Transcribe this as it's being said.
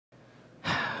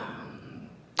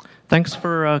Thanks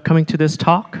for coming to this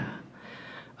talk.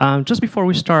 Just before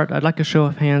we start, I'd like a show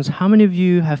of hands. How many of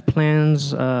you have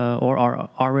plans or are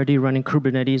already running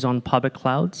Kubernetes on public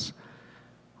clouds?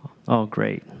 Oh,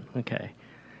 great. Okay.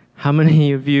 How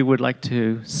many of you would like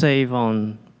to save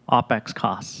on OpEx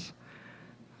costs?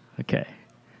 Okay.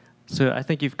 So I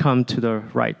think you've come to the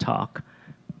right talk.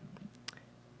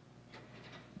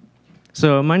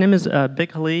 So my name is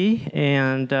Bich Le,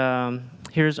 and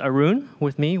here's Arun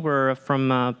with me. We're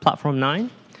from Platform 9.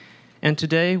 And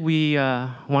today we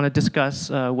want to discuss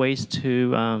ways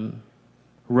to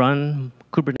run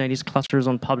Kubernetes clusters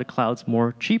on public clouds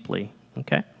more cheaply.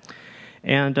 Okay?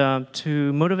 And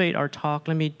to motivate our talk,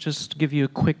 let me just give you a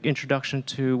quick introduction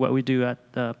to what we do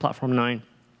at Platform 9.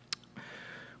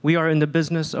 We are in the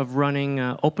business of running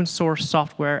open source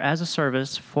software as a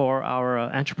service for our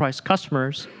enterprise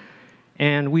customers.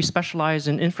 And we specialize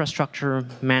in infrastructure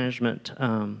management.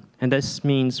 And this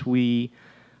means we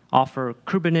offer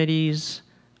Kubernetes,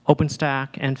 OpenStack,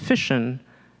 and Fission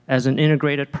as an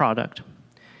integrated product.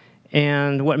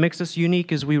 And what makes us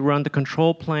unique is we run the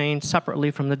control plane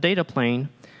separately from the data plane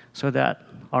so that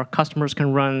our customers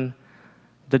can run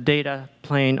the data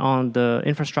plane on the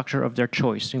infrastructure of their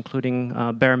choice,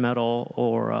 including bare metal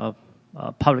or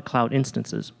public cloud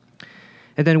instances.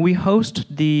 And then we host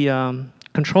the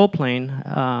control plane,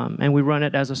 and we run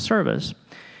it as a service.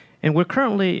 And we're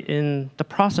currently in the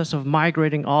process of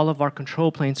migrating all of our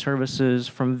control plane services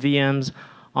from VMs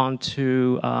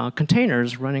onto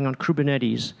containers running on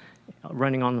Kubernetes,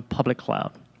 running on the public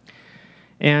cloud.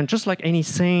 And just like any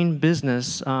sane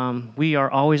business, we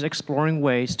are always exploring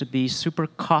ways to be super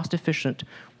cost efficient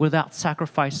without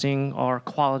sacrificing our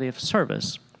quality of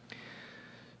service.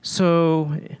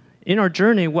 So in our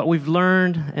journey, what we've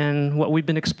learned and what we've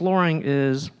been exploring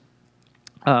is,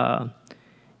 what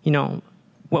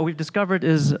we've discovered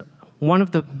is one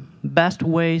of the best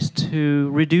ways to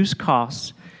reduce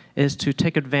costs is to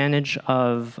take advantage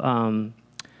of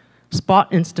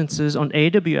Spot instances on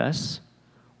AWS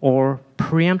or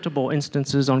Pre-emptible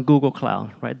instances on Google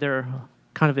Cloud, right? They're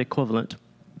kind of equivalent.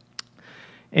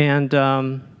 And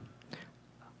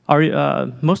are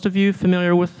most of you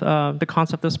familiar with the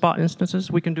concept of Spot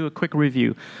instances? We can do a quick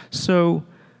review. So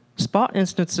Spot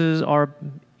instances are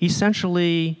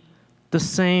essentially the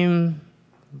same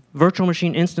virtual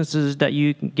machine instances that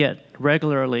you get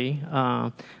regularly.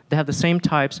 They have the same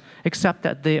types, except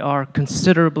that they are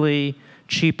considerably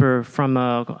cheaper from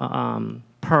a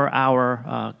per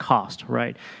hour cost,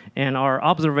 right? And our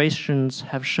observations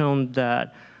have shown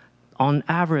that on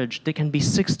average, they can be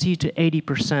 60 to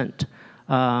 80%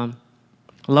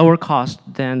 lower cost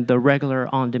than the regular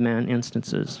on-demand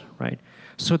instances, right?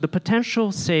 So the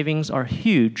potential savings are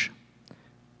huge.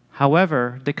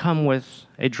 However, they come with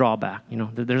a drawback.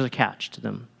 There's a catch to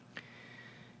them.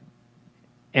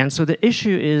 And so the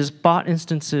issue is bot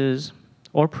instances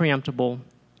or preemptible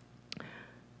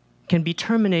can be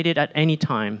terminated at any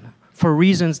time for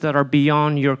reasons that are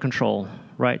beyond your control,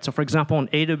 right? So for example, on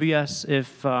AWS,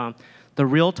 if the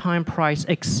real-time price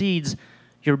exceeds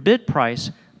your bid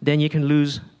price, then you can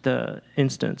lose the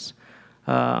instance.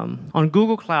 On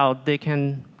Google Cloud, they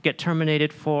can get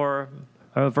terminated for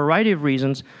a variety of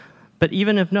reasons, but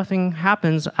even if nothing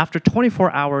happens, after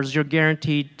 24 hours, you're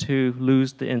guaranteed to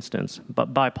lose the instance,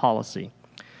 but by policy.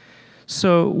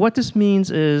 So what this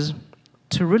means is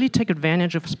to really take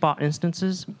advantage of Spot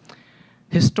instances,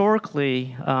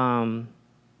 historically,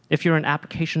 if you're an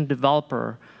application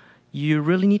developer, you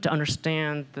really need to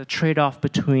understand the trade-off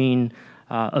between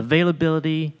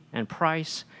availability and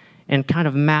price and kind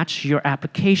of match your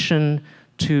application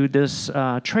to this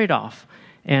trade-off.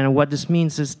 And what this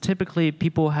means is typically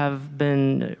people have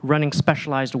been running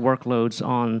specialized workloads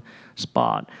on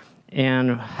Spot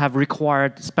and have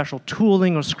required special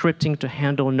tooling or scripting to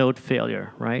handle node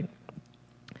failure, right?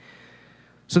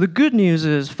 So the good news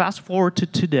is, fast forward to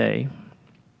today,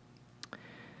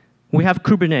 we have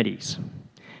Kubernetes.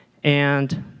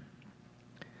 And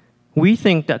we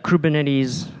think that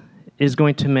Kubernetes is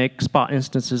going to make Spot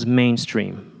instances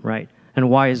mainstream, right? And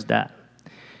why is that?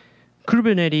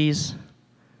 Kubernetes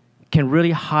can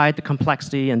really hide the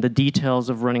complexity and the details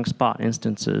of running Spot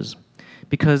instances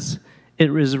because it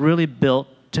is really built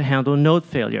to handle node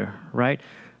failure, right?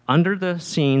 Under the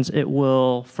scenes, it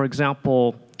will, for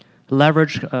example,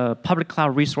 leverage public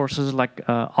cloud resources like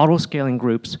auto-scaling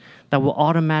groups that will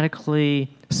automatically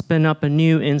spin up a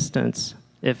new instance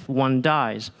if one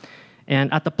dies.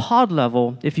 And at the pod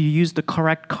level, if you use the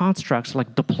correct constructs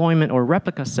like deployment or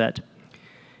replica set,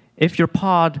 if your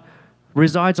pod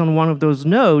resides on one of those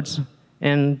nodes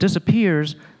and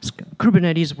disappears,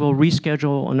 Kubernetes will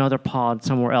reschedule another pod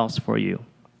somewhere else for you.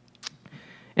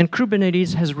 And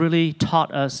Kubernetes has really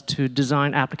taught us to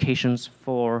design applications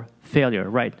for failure,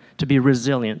 right? To be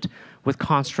resilient with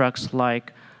constructs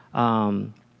like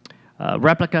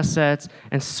replica sets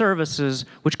and services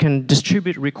which can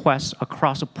distribute requests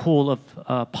across a pool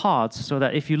of pods so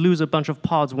that if you lose a bunch of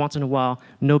pods once in a while,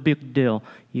 no big deal.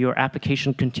 Your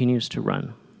application continues to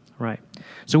run, right?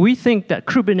 So we think that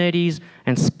Kubernetes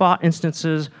and Spot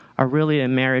instances are really a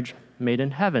marriage made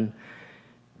in heaven.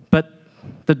 But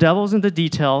the devil's in the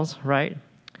details, right?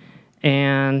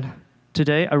 And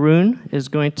today, Arun is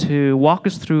going to walk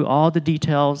us through all the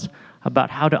details about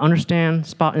how to understand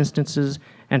Spot instances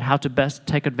and how to best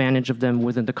take advantage of them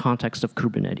within the context of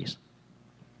Kubernetes.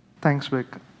 Thanks, Vic.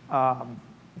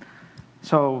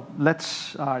 So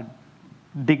let's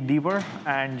dig deeper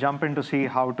and jump in to see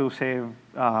how to save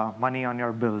money on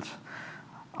your bills.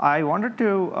 I wanted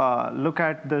to look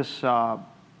at this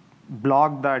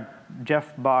blog that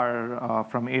Jeff Barr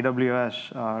from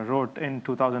AWS wrote in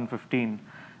 2015.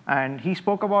 And he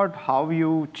spoke about how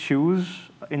you choose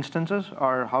instances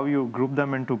or how you group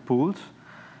them into pools.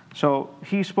 So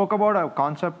he spoke about a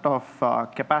concept of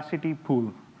capacity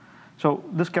pool. So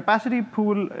this capacity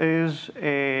pool is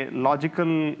a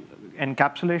logical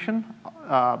encapsulation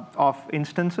of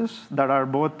instances that are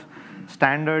both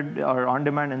standard or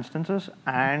on-demand instances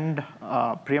and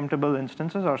preemptible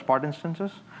instances or spot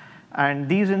instances. And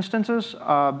these instances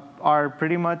are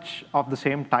pretty much of the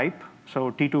same type,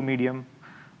 so T2 medium.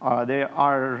 They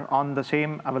are on the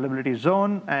same availability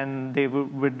zone, and they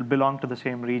would belong to the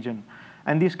same region.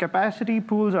 And these capacity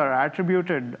pools are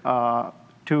attributed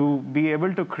to be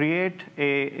able to create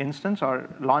an instance or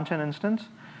launch an instance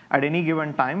at any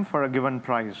given time for a given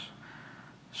price.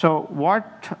 So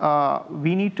what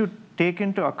we need to take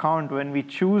into account when we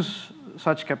choose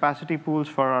such capacity pools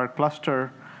for our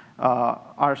cluster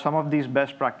are some of these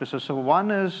best practices. So one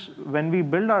is when we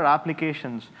build our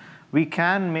applications, we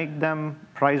can make them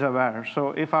price aware.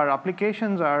 So if our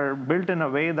applications are built in a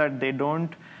way that they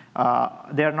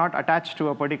are not attached to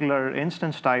a particular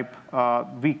instance type,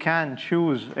 we can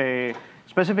choose a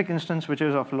specific instance which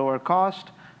is of lower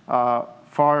cost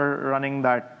for running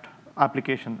that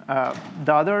application.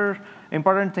 The other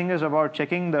important thing is about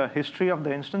checking the history of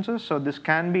the instances. So this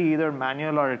can be either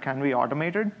manual or it can be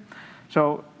automated.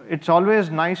 So it's always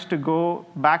nice to go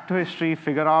back to history,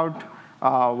 figure out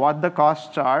what the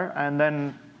costs are, and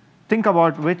then think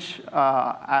about which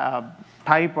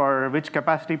type or which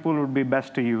capacity pool would be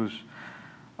best to use.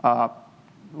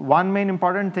 One main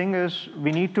important thing is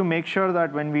we need to make sure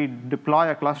that when we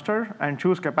deploy a cluster and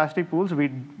choose capacity pools,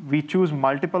 we choose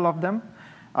multiple of them.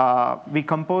 We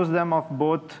compose them of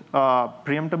both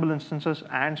preemptible instances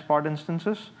and spot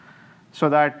instances so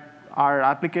that our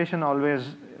application always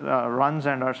runs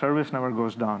and our service never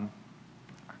goes down.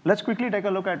 Let's quickly take a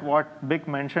look at what Bich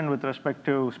mentioned with respect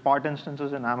to spot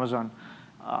instances in Amazon.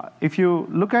 If you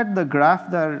look at the graph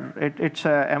there, it's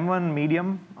a M1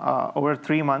 medium over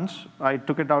 3 months. I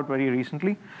took it out very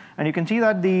recently. And you can see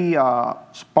that the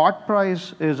spot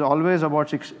price is always about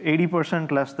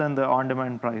 80% less than the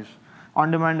on-demand price.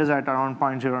 On-demand is at around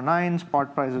 0.09,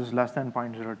 spot price is less than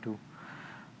 0.02.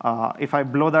 If I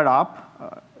blow that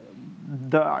up,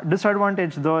 the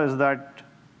disadvantage though is that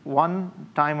one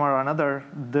time or another,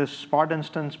 this spot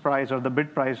instance price or the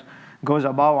bit price goes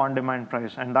above on-demand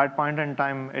price. And that point in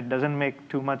time, it doesn't make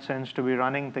too much sense to be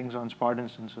running things on spot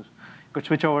instances. You could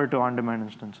switch over to on-demand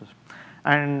instances.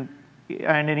 And in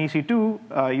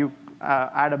EC2, you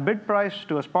add a bit price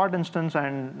to a spot instance,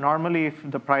 and normally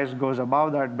if the price goes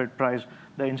above that bit price,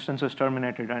 the instance is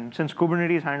terminated. And since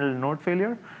Kubernetes handles node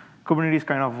failure, Kubernetes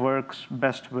kind of works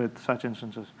best with such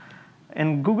instances.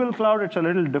 In Google Cloud, it's a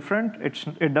little different.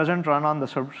 It doesn't run on the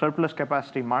surplus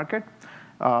capacity market.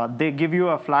 They give you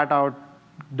a flat-out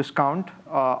discount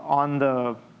on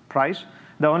the price.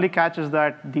 The only catch is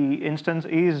that the instance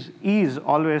is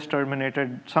always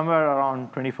terminated somewhere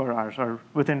around 24 hours or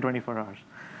within 24 hours.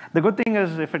 The good thing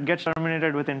is if it gets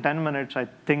terminated within 10 minutes, I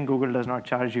think Google does not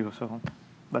charge you. So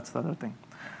that's the other thing.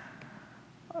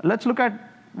 Let's look at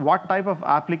what type of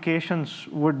applications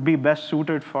would be best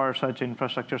suited for such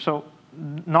infrastructure. So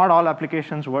not all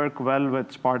applications work well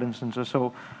with spot instances.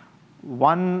 So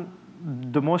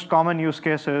the most common use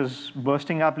case is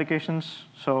bursting applications.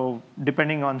 So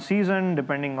depending on season,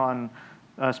 depending on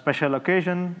a special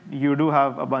occasion, you do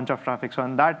have a bunch of traffic. So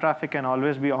and that traffic can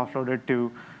always be offloaded to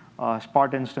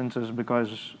spot instances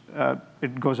because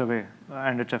it goes away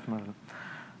and it's ephemeral.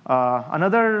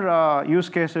 Another use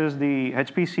case is the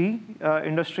HPC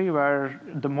industry, where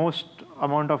the most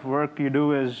amount of work you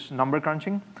do is number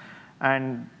crunching.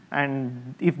 And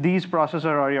if these processors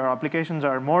or your applications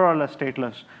are more or less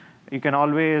stateless, You can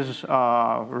always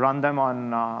run them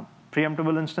on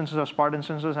preemptible instances or spot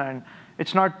instances, and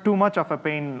it's not too much of a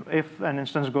pain if an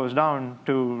instance goes down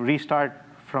to restart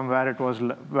from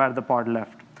where the pod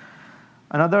left.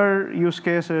 Another use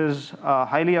case is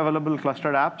highly available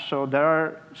clustered apps. So there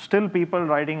are still people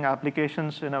writing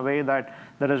applications in a way that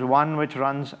there is one which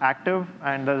runs active,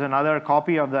 and there's another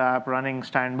copy of the app running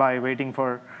standby, waiting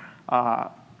to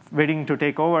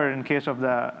take over in case of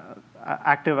the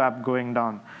active app going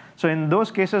down. So in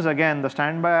those cases, again, the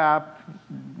standby app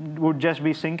would just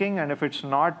be syncing, and if it's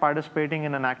not participating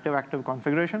in an active-active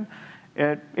configuration,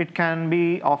 it can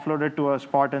be offloaded to a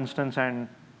spot instance and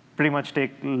pretty much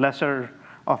take lesser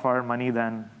of our money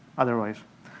than otherwise.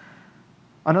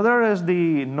 Another is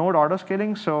the node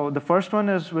autoscaling. So the first one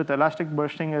is with elastic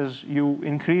bursting is you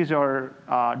increase or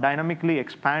dynamically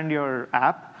expand your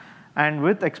app. And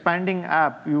with expanding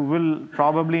app, you will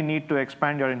probably need to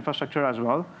expand your infrastructure as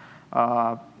well.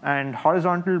 And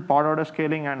horizontal pod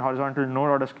autoscaling and horizontal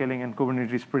node autoscaling in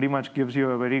Kubernetes pretty much gives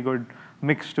you a very good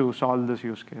mix to solve this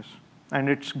use case. And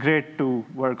it's great to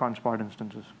work on spot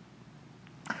instances.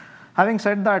 Having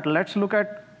said that, let's look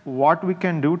at what we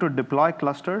can do to deploy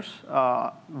clusters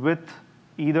with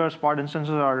either spot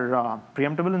instances or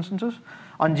preemptible instances.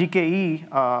 On GKE,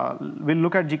 we'll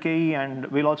look at GKE, and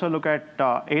we'll also look at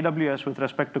AWS with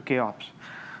respect to KOps.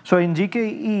 So in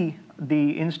GKE,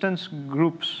 the instance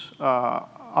groups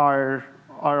are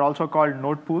also called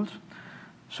node pools.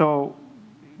 So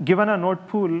given a node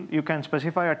pool, you can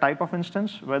specify a type of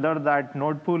instance, whether that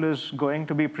node pool is going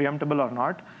to be preemptible or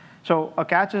not. So a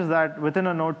catch is that within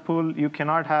a node pool, you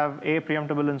cannot have a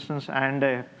preemptible instance and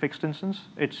a fixed instance.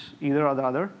 It's either or the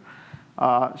other.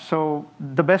 So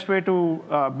the best way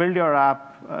to build your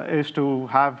app is to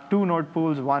have two node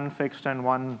pools, one fixed and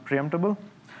one preemptible.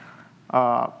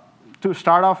 To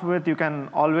start off with, you can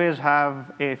always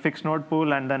have a fixed node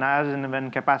pool, and then as and when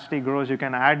capacity grows, you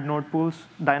can add node pools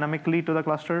dynamically to the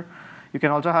cluster. You can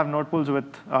also have node pools with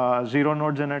 0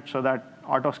 nodes in it, so that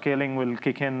auto scaling will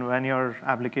kick in when your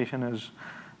application is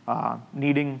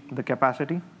needing the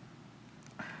capacity.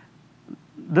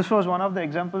 This was one of the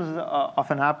examples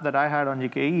of an app that I had on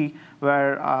GKE,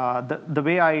 where the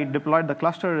way I deployed the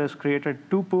cluster is created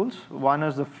two pools. One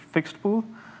is the fixed pool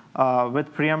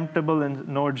with preemptible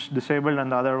nodes disabled,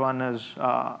 and the other one is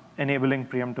enabling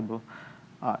preemptible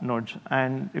nodes.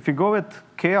 And if you go with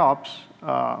KOps,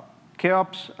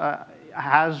 KOps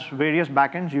has various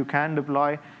backends. You can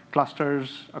deploy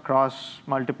clusters across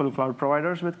multiple cloud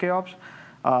providers with KOps.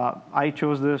 I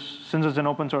chose this since it's an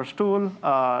open source tool.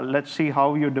 Let's see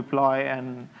how you deploy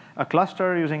a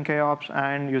cluster using KOps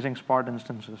and using spot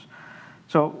instances.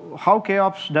 So how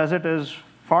KOps does it is,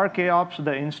 for KOps,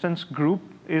 the instance group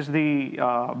is the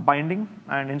binding,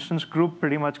 and instance group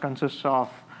pretty much consists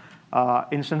of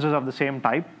instances of the same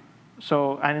type.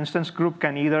 So an instance group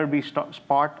can either be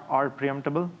spot or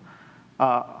preemptible,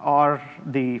 or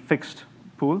the fixed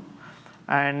pool.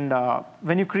 And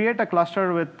when you create a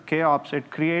cluster with KOps,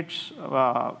 it creates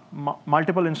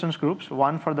multiple instance groups,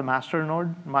 one for the master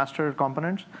node, master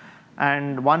components,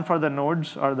 and one for the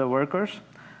nodes or the workers.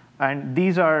 And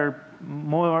these are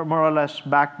more or less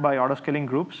backed by autoscaling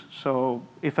groups. So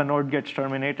if a node gets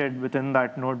terminated within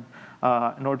that node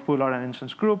pool or an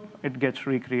instance group, it gets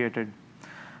recreated.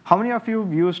 How many of you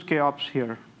have used KOps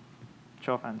here?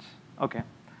 Show of hands. OK.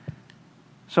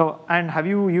 So, and have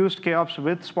you used KOps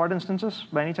with spot instances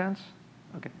by any chance?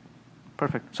 OK,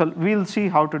 perfect. So we'll see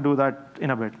how to do that in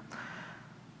a bit.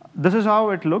 This is how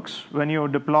it looks when you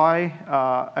deploy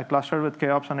a cluster with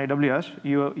KOps on AWS.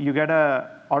 You get an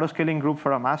autoscaling group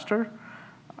for a master,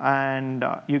 and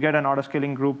you get an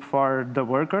autoscaling group for the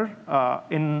worker.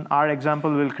 In our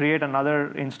example, we'll create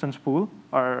another instance pool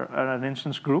or an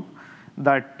instance group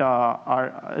that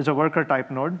is a worker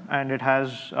type node, and it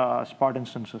has spot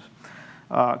instances.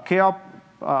 KOP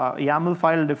YAML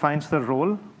file defines the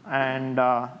role, and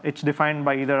it's defined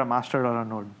by either a master or a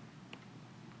node.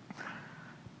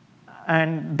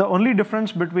 And the only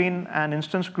difference between an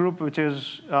instance group which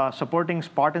is supporting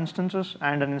spot instances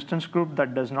and an instance group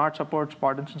that does not support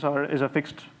spot instances or is a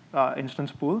fixed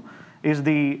instance pool is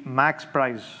the max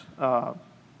price,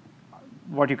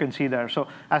 what you can see there. So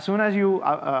as soon as you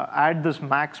add this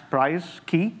max price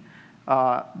key,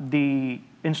 the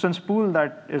instance pool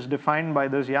that is defined by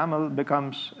this YAML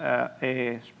becomes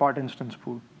a spot instance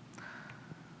pool.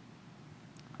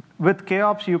 With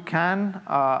KOps, you can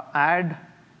add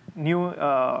new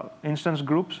instance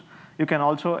groups. You can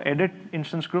also edit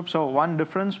instance groups. So one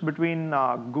difference between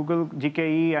Google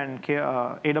GKE and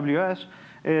AWS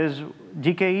is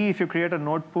GKE, if you create a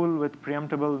node pool with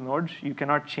preemptible nodes, you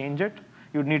cannot change it.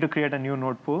 You'd need to create a new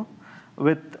node pool.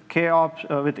 With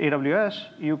KOps, with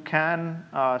AWS, you can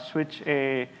switch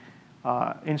a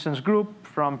instance group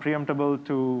from preemptible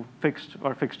to fixed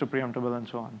or fixed to preemptible and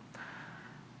so on.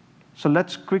 So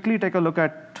let's quickly take a look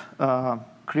at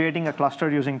creating a cluster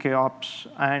using KOps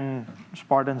and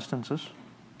Spot instances.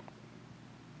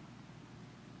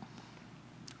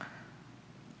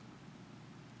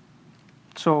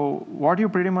 So what you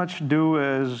pretty much do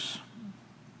is,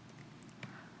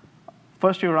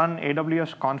 first you run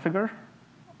AWS configure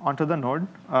onto the node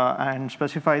and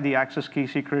specify the access key,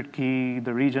 secret key,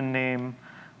 the region name,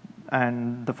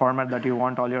 and the format that you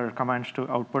want all your commands to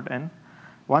output in.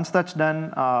 Once that's done,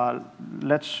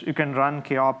 you can run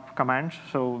KOP commands.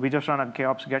 So we just run a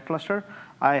KOps get cluster.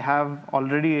 I have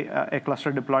already a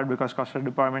cluster deployed because cluster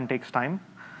deployment takes time.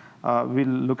 We'll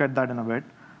look at that in a bit.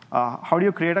 How do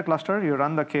you create a cluster? You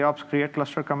run the KOps create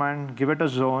cluster command, give it a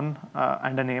zone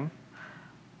and a name.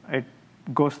 It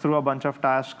goes through a bunch of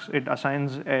tasks. It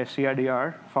assigns a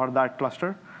CIDR for that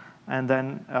cluster. And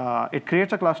then it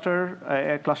creates a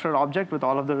cluster object with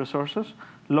all of the resources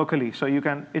locally. So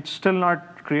it's still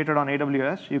not created on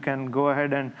AWS. You can go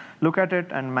ahead and look at it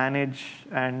and manage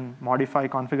and modify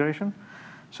configuration.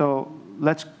 So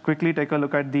let's quickly take a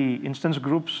look at the instance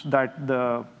groups that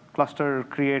the cluster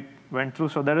create went through.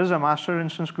 So there is a master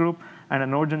instance group and a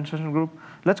node instance group.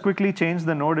 Let's quickly change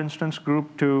the node instance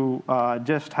group to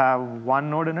just have one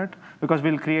node in it, because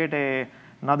we'll create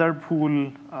another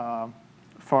pool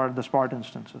for the Spot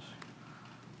instances.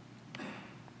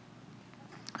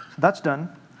 So that's done.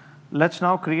 Let's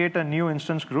now create a new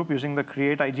instance group using the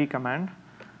create IG command.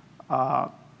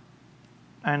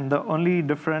 And the only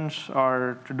difference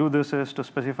to do this is to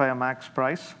specify a max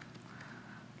price.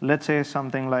 Let's say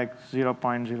something like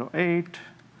 0.08.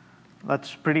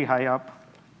 That's pretty high up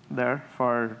there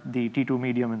for the T2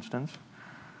 medium instance.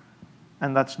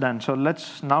 And that's done. So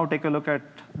let's now take a look at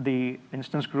the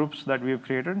instance groups that we've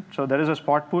created. So there is a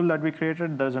Spot pool that we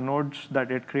created. There's a nodes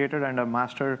that it created and a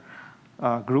master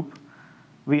group.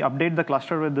 We update the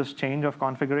cluster with this change of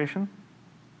configuration.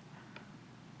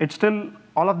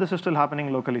 All of this is still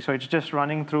happening locally. So it's just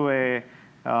running through a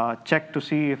check to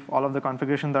see if all of the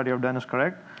configuration that you have done is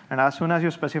correct. And as soon as you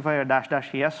specify a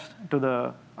 --yes to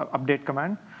the update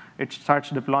command, it starts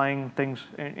deploying things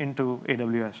into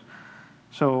AWS.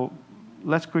 So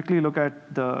let's quickly look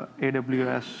at the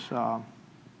AWS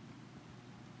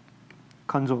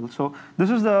console. So this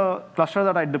is the cluster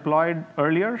that I deployed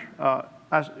earlier.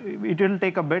 It will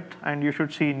take a bit, and you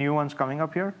should see new ones coming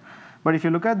up here. But if you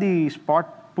look at the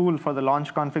Spot pool for the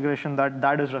launch configuration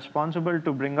that is responsible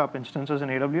to bring up instances in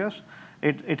AWS,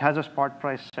 it has a Spot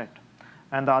price set,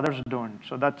 and the others don't.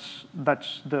 So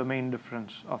that's the main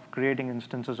difference of creating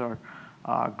instances or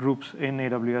groups in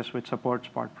AWS which support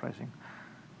Spot pricing.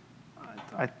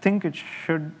 I think it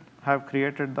should have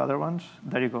created the other ones.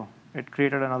 There you go. It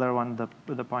created another one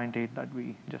with the 0.8 that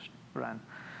we just ran.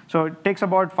 So it takes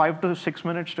about 5 to 6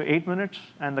 minutes to 8 minutes,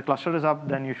 and the cluster is up.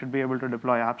 Then you should be able to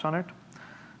deploy apps on it.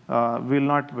 We'll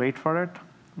not wait for it.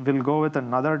 We'll go with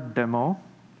another demo.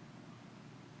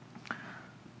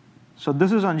 So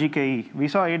this is on GKE. We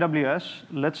saw AWS.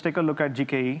 Let's take a look at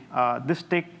GKE.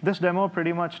 This demo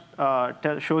pretty much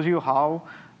shows you how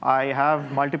I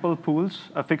have multiple pools,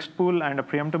 a fixed pool and a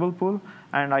preemptible pool,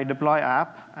 and I deploy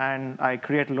app, and I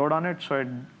create load on it, so it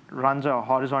runs a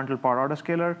horizontal pod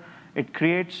autoscaler. It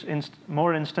creates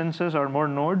more instances or more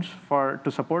nodes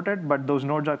to support it, but those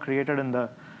nodes are created in the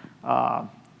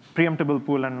preemptible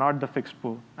pool and not the fixed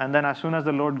pool. And then as soon as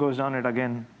the load goes down, it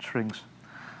again shrinks.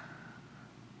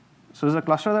 So this is a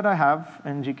cluster that I have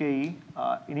in GKE.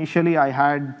 Initially, I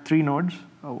had 3 nodes,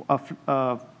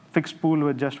 a fixed pool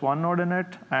with just 1 node in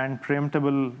it, and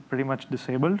preemptible pretty much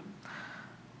disabled.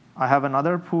 I have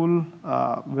another pool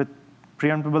with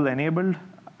preemptible enabled,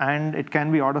 and it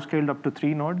can be autoscaled up to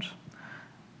 3 nodes.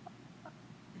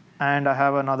 And I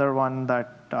have another one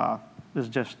that is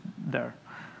just there.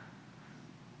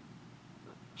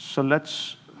 So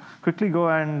let's quickly go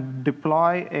and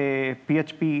deploy a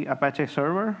PHP Apache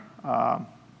server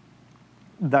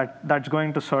that's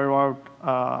going to serve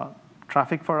out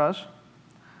traffic for us.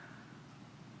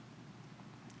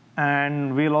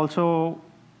 And we'll also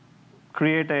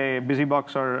create a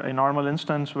busybox or a normal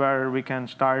instance where we can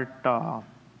start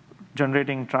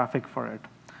generating traffic for it.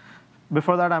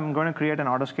 Before that, I'm going to create an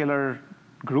autoscaler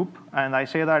group. And I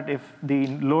say that if the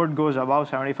load goes above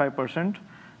 75%,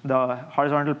 the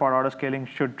horizontal pod autoscaling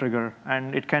should trigger.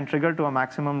 And it can trigger to a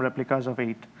maximum replicas of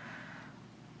 8.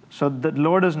 So the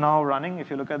load is now running. If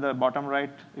you look at the bottom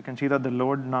right, you can see that the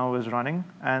load now is running.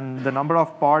 And the number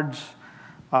of pods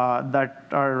that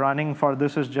are running for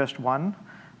this is just 1.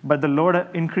 but the load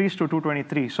increased to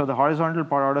 223. So the horizontal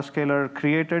pod autoscaler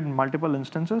created multiple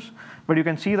instances, but you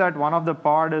can see that one of the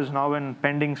pod is now in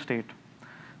pending state.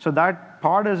 So that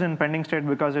pod is in pending state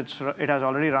because it has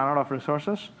already run out of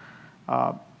resources.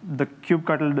 The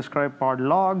kubectl describe pod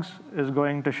logs is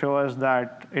going to show us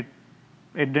that it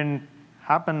didn't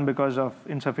happen because of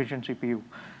insufficient CPU.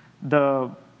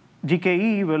 The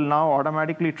GKE will now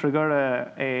automatically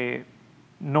trigger a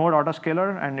node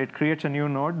autoscaler, and it creates a new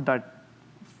node that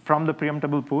from the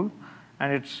preemptible pool,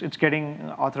 and it's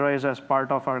getting authorized as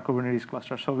part of our Kubernetes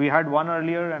cluster. So we had one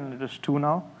earlier, and it is two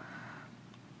now.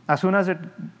 As soon as it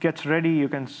gets ready,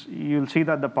 you'll see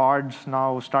that the pods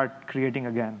now start creating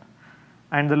again,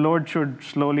 and the load should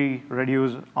slowly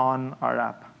reduce on our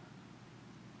app.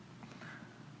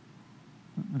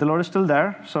 The load is still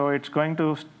there, so it's going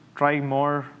to try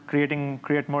more,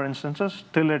 create more instances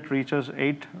till it reaches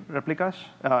 8 replicas.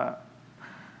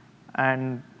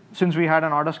 And since we had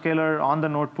an autoscaler on the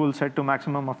node pool set to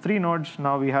maximum of 3 nodes,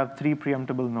 now we have 3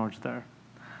 preemptible nodes there.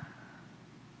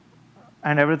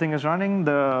 And everything is running.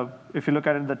 If you look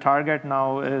at it, the target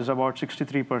now is about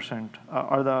 63%,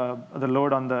 or the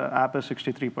load on the app is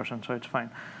 63%, so it's fine.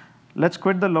 Let's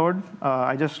quit the load.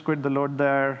 I just quit the load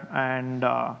there and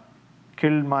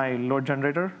killed my load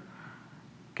generator.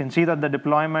 You can see that the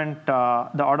deployment,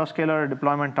 the autoscaler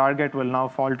deployment target will now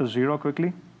fall to 0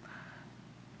 quickly.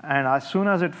 And as soon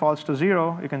as it falls to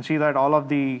 0, you can see that all of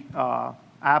the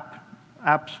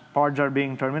apps pods are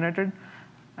being terminated.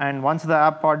 And once the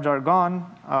app pods are gone,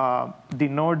 the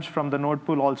nodes from the node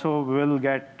pool also will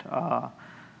get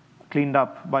cleaned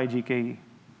up by GKE.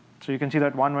 So you can see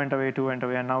that 1 went away, 2 went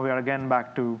away, and now we are again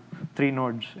back to 3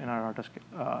 nodes in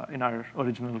our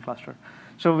original cluster.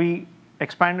 So we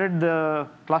expanded the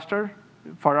cluster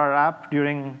for our app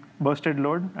during bursted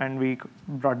load, and we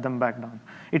brought them back down.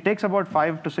 It takes about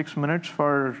 5 to 6 minutes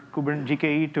for Kubernetes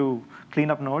GKE to clean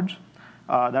up nodes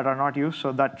that are not used,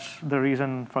 so that's the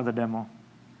reason for the demo.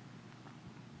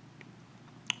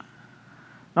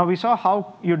 Now we saw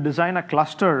how you design a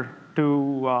cluster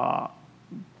to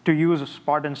use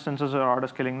Spot instances or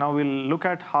autoscaling. Now we'll look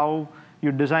at how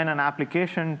you design an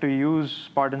application to use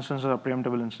Spot instances or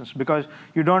preemptible instances, because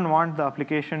you don't want the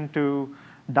application to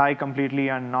die completely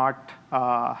and not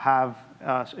have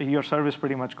your service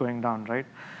pretty much going down, right?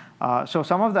 So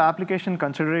some of the application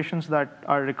considerations that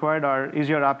are required are, is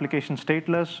your application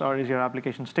stateless or is your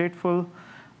application stateful?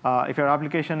 If your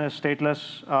application is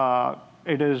stateless,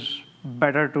 it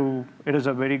is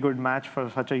a very good match for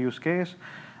such a use case.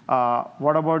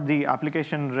 What about the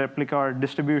application replica or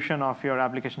distribution of your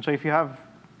application? So if you have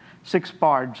 6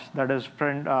 pods that is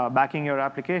backing your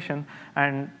application,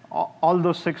 and all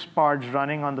those 6 pods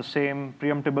running on the same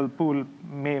preemptible pool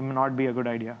may not be a good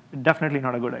idea. Definitely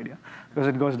not a good idea, because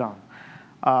it goes down.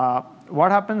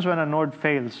 What happens when a node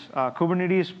fails?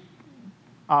 Kubernetes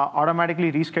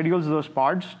automatically reschedules those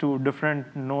pods to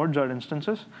different nodes or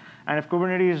instances. And if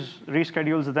Kubernetes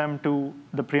reschedules them to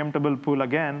the preemptible pool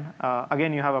again,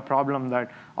 again you have a problem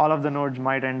that all of the nodes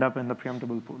might end up in the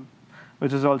preemptible pool,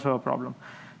 which is also a problem.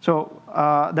 So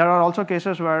there are also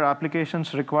cases where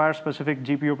applications require specific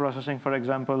GPU processing, for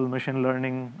example, machine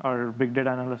learning or big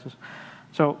data analysis.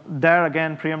 So there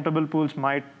again, preemptible pools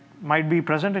might be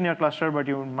present in your cluster, but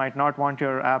you might not want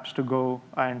your apps to go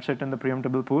and sit in the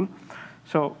preemptible pool.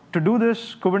 So to do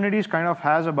this, Kubernetes kind of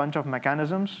has a bunch of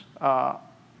mechanisms.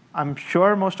 I'm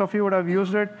sure most of you would have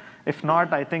used it. If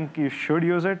not, I think you should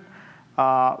use it.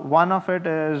 One of it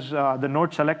is the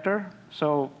node selector.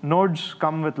 So nodes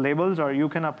come with labels, or you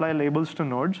can apply labels to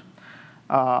nodes.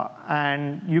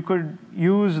 And you could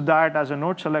use that as a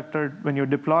node selector when you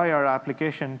deploy your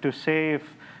application to say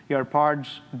if your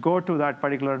pods go to that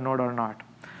particular node or not.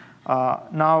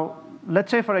 Now,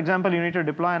 let's say, for example, you need to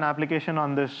deploy an application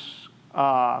on this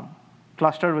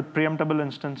cluster with preemptible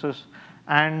instances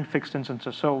and fixed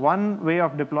instances. So one way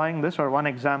of deploying this, or one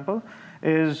example,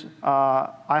 is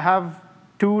I have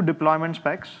 2 deployment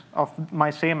specs of my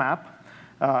same app,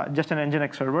 just an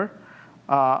Nginx server.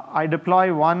 I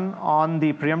deploy one on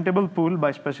the preemptible pool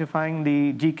by specifying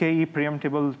the GKE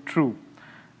preemptible true.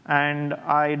 And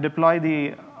I deploy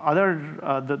the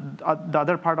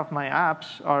other part of my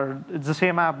apps, or it's the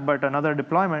same app but another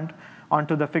deployment,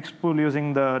 onto the fixed pool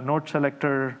using the node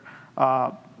selector,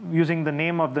 using the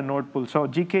name of the node pool. So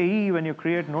GKE, when you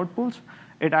create node pools,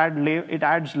 it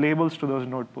adds labels to those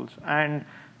node pools. And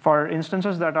for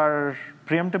instances that are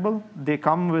preemptible, they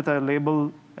come with a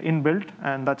label inbuilt,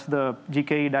 and that's the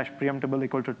GKE-preemptible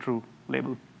equal to true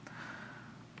label.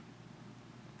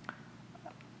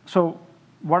 So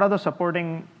what are the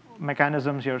supporting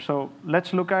mechanisms here? So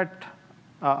let's look at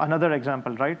another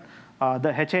example, right?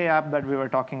 The HA app that we were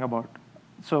talking about.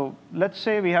 So let's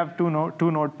say we have two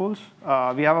node pools.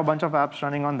 We have a bunch of apps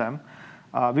running on them.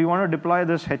 We want to deploy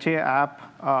this HA app,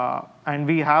 and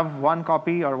we have one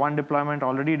copy or one deployment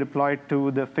already deployed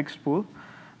to the fixed pool.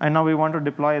 And now we want to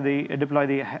deploy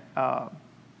the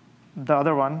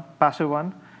other one, passive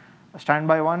one,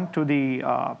 standby one, to the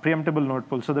preemptible node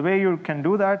pool. So the way you can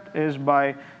do that is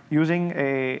by using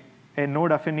a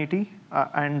node affinity,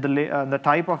 and the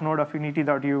type of node affinity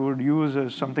that you would use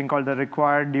is something called the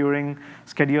required during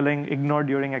scheduling, ignored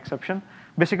during exception.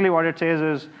 Basically what it says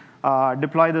is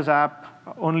deploy this app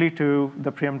only to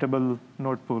the preemptible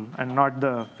node pool and not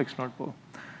the fixed node pool,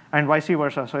 and vice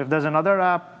versa. So if there's another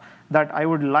app that I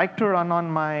would like to run on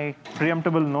my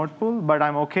preemptible node pool, but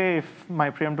I'm OK if my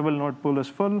preemptible node pool is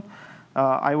full,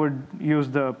 I would use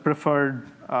the preferred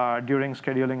during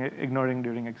scheduling, ignoring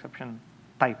during exception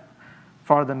type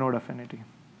for the node affinity.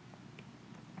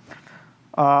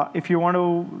 If you want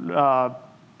to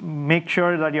make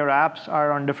sure that your apps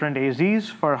are on different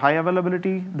AZs for high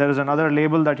availability, there is another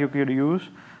label that you could use,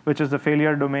 which is the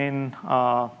failure domain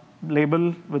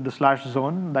label with the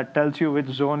 /zone that tells you which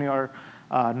zone your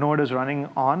node is running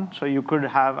on. So you could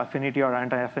have affinity or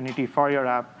anti-affinity for your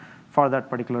app for that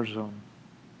particular zone.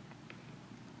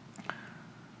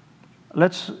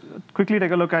 Let's quickly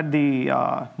take a look at the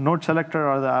node selector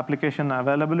or the application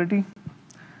availability.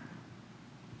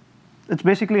 It's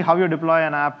basically how you deploy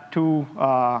an app to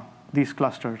these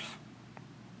clusters.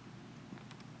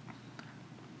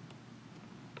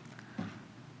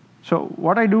 So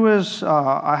what I do is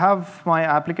I have my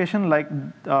application like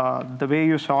the way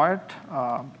you saw it.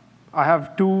 I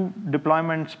have two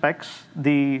deployment specs,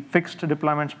 the fixed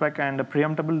deployment spec and the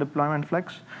preemptible deployment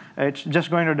flex. It's just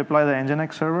going to deploy the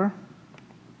Nginx server.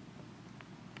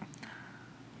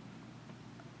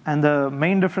 And the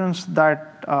main difference that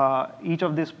each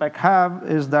of these spec have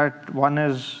is that one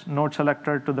is node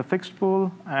selector to the fixed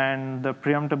pool, and the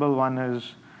preemptible one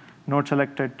is node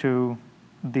selected to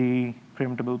the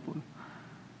preemptible pool.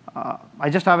 I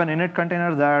just have an init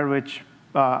container there which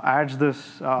adds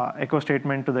this echo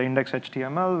statement to the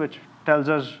index.html, which tells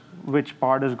us which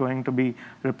pod is going to be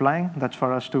replying. That's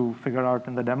for us to figure out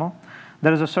in the demo.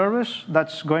 There is a service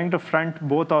that's going to front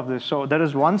both of this. So there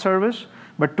is one service,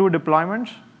 but two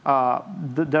deployments.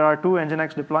 There are two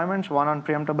Nginx deployments, one on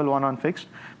preemptible, one on fixed.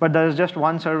 But there is just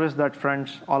one service that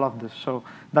fronts all of this. So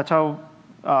that's how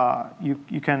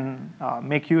you can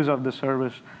make use of the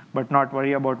service, but not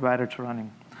worry about where it's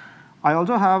running. I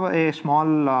also have a small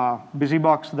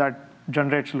busybox that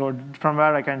generates load, from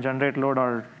where I can generate load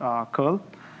or curl.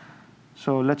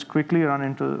 So let's quickly run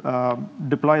into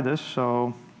deploy this.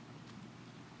 So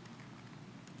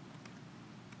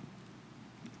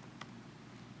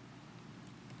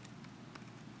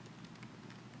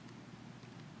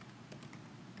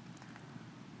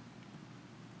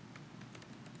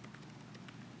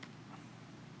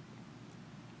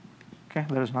okay,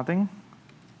 there is nothing.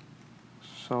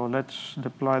 So let's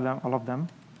deploy them, all of them.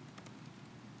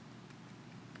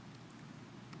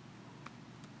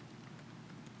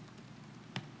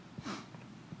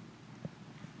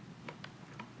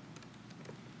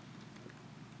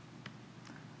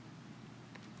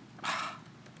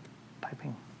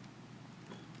 Typing.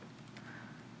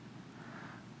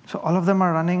 So all of them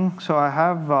are running. So I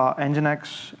have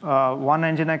Nginx, one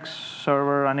Nginx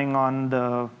server running on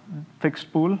the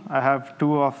fixed pool. I have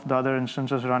two of the other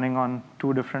instances running on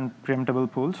two different preemptible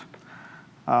pools.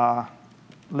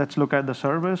 Let's look at the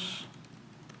service.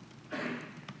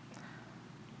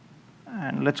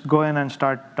 And let's go in and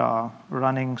start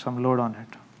running some load on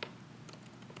it.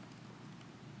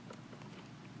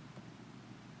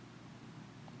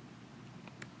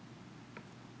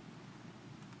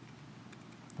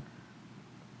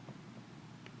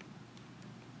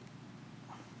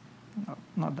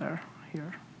 Not there,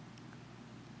 here.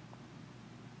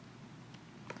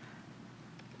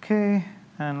 Okay,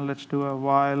 and let's do a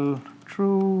while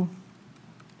true.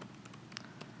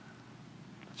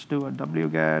 Let's do a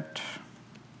wget.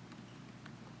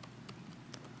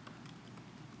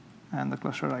 And the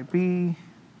cluster IP.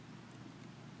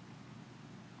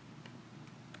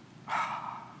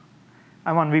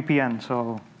 I'm on VPN,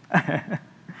 so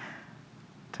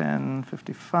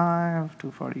 1055,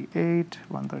 248,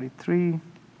 133.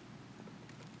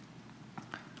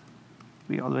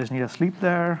 We always need a sleep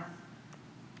there.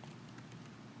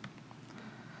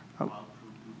 Oh,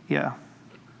 yeah,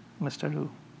 Mr. Lu.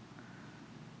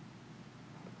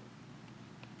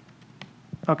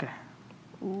 Okay.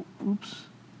 Oops.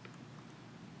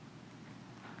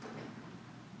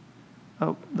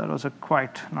 Oh, that was a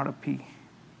quite, not a P.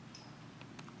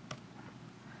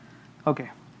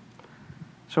 Okay.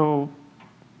 So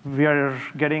we are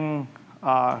getting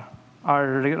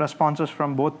our responses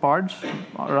from both pods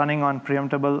running on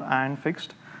preemptible and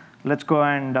fixed. Let's go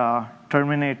and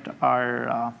terminate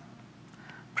our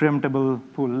preemptible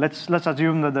pool. Let's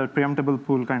assume that the preemptible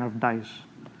pool kind of dies.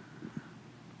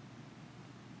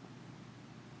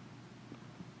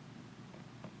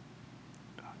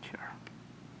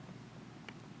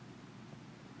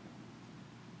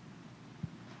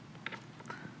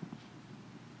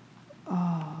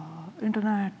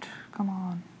 Internet, come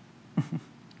on.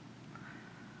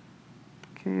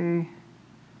 Okay.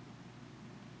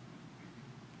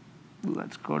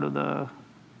 Let's go to the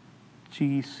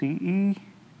GCE.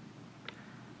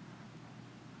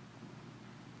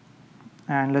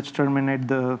 And let's terminate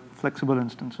the flexible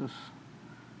instances.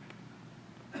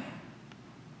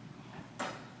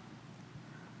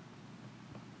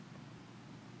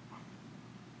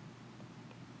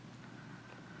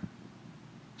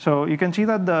 So you can see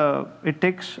that it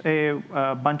takes a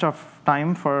bunch of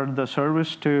time for the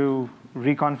service to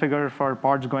reconfigure for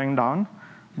pods going down.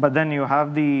 But then you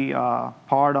have the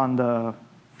pod on the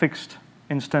fixed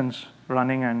instance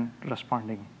running and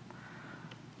responding.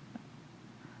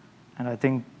 And I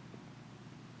think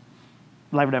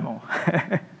live demo.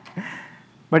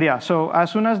 But yeah, so as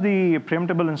soon as the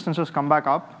preemptible instances come back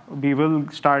up, we will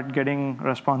start getting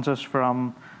responses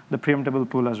from the preemptible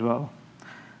pool as well.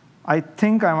 I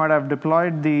think I might have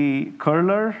deployed the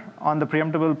curler on the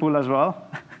preemptible pool as well.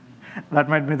 That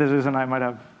might be the reason I might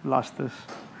have lost this.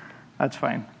 That's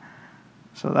fine.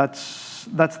 So that's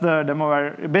the demo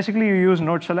where basically you use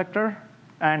node selector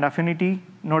and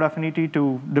node affinity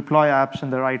to deploy apps in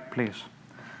the right place.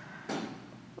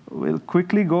 We'll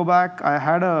quickly go back. I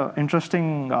had an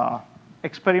interesting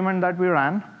experiment that we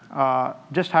ran.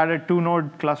 Just had a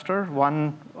 2-node cluster,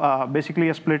 one basically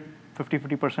a split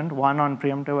 50-50%, one on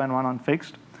preemptive and one on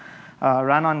fixed.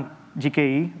 Ran on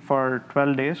GKE for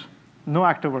 12 days, no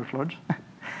active workloads.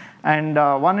 And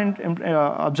one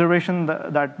observation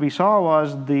that we saw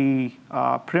was the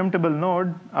preemptible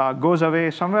node goes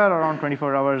away somewhere around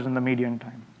 24 hours in the median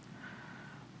time.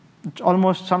 It's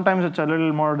almost, sometimes it's a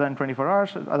little more than 24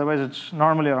 hours, otherwise it's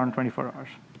normally around 24 hours.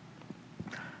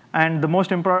 And the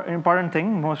most important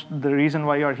thing, the reason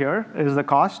why you're here is the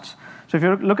costs. So if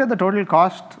you look at the total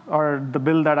cost or the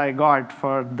bill that I got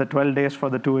for the 12 days for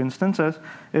the 2 instances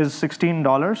is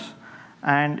 $16.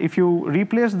 And if you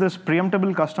replace this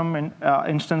preemptible custom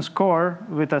instance core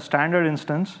with a standard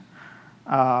instance,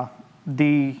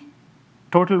 the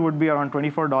total would be around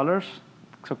 $24.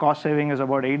 So cost saving is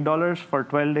about $8 for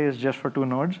 12 days just for 2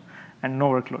 nodes and no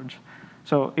workloads.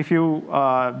 So if you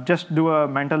just do a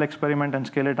mental experiment and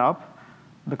scale it up,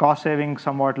 the cost saving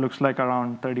somewhat looks like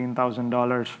around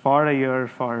 $13,000 for a year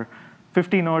for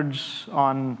 50 nodes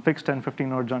on fixed and 50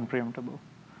 nodes on preemptible.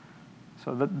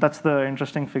 So that's the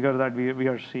interesting figure that we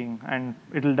are seeing. And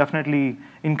it'll definitely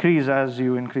increase as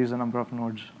you increase the number of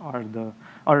nodes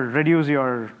or reduce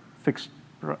your fixed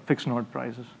node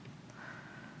prices.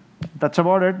 That's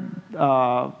about it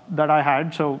that I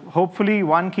had. So hopefully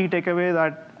one key takeaway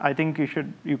that I think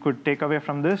you could take away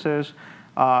from this is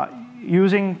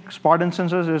using Spot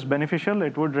instances is beneficial.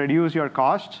 It would reduce your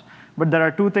costs. But there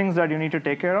are 2 things that you need to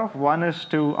take care of. One is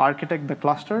to architect the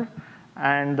cluster.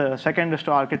 And the second is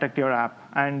to architect your app.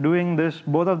 And doing this,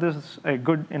 both of this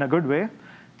in a good way,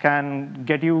 can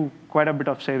get you quite a bit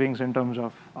of savings in terms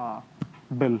of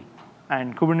bill.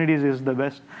 And Kubernetes is the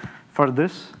best for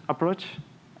this approach.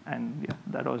 And yeah,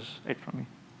 that was it from me.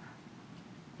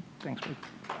 Thanks, Mike.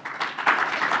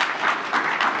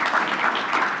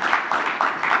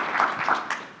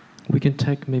 We can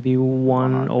take maybe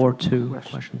one or two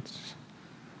questions.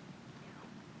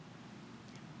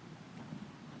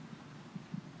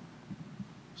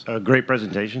 So great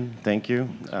presentation, thank you.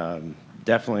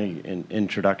 Definitely an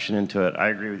introduction into it. I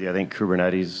agree with you. I think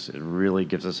Kubernetes really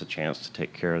gives us a chance to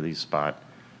take care of these spot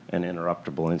and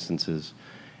interruptible instances.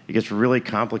 It gets really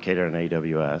complicated on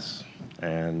AWS,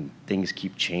 and things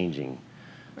keep changing.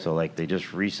 So like they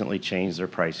just recently changed their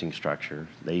pricing structure.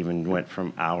 They even went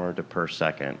from hour to per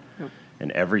second. Yep.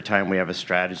 And every time we have a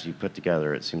strategy put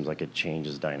together, it seems like it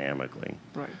changes dynamically.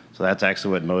 Right. So that's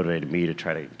actually what motivated me to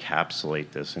try to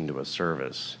encapsulate this into a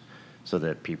service so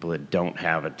that people that don't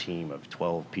have a team of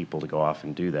 12 people to go off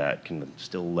and do that can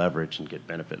still leverage and get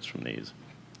benefits from these.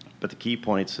 But the key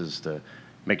points is to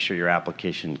make sure your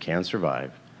application can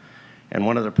survive. And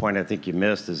one other point I think you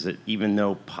missed is that even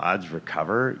though pods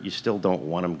recover, you still don't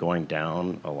want them going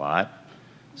down a lot.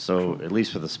 So at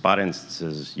least for the Spot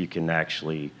instances, you can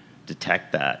actually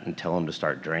detect that and tell them to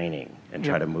start draining and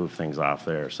try to move things off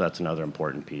there. So that's another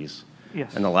important piece.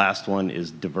 Yes. And the last one is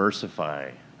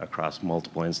diversify across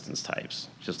multiple instance types,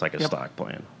 just like a stock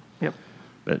plan. Yep.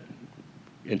 But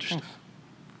interesting.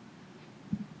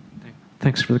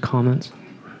 Thanks for the comments.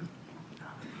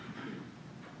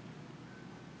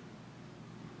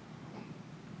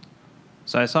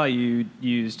 So I saw you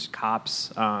used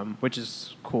cops, which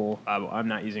is cool. I'm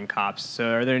not using cops.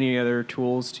 So are there any other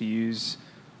tools to use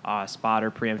Spot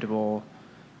or preemptible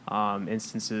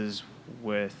instances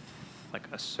with like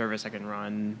a service I can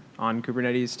run on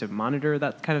Kubernetes to monitor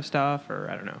that kind of stuff, or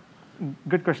I don't know?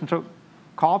 Good question. So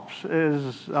Kops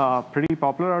is pretty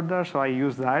popular out there, so I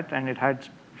use that, and it had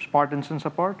Spot instance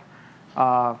support.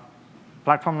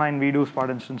 Platform 9, we do Spot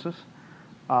instances.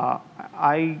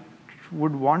 I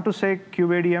would want to say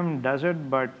kubeadm does it,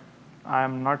 but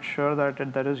I'm not sure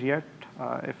that that is yet.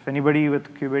 If anybody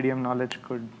with kubeadm knowledge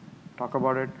could talk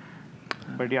about it.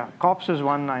 But yeah, Kops is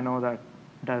one I know that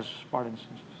does Spot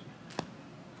instances.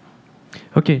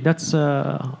 Okay, that's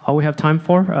all we have time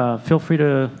for. Feel free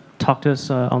to talk to us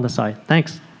on the side.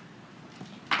 Thanks.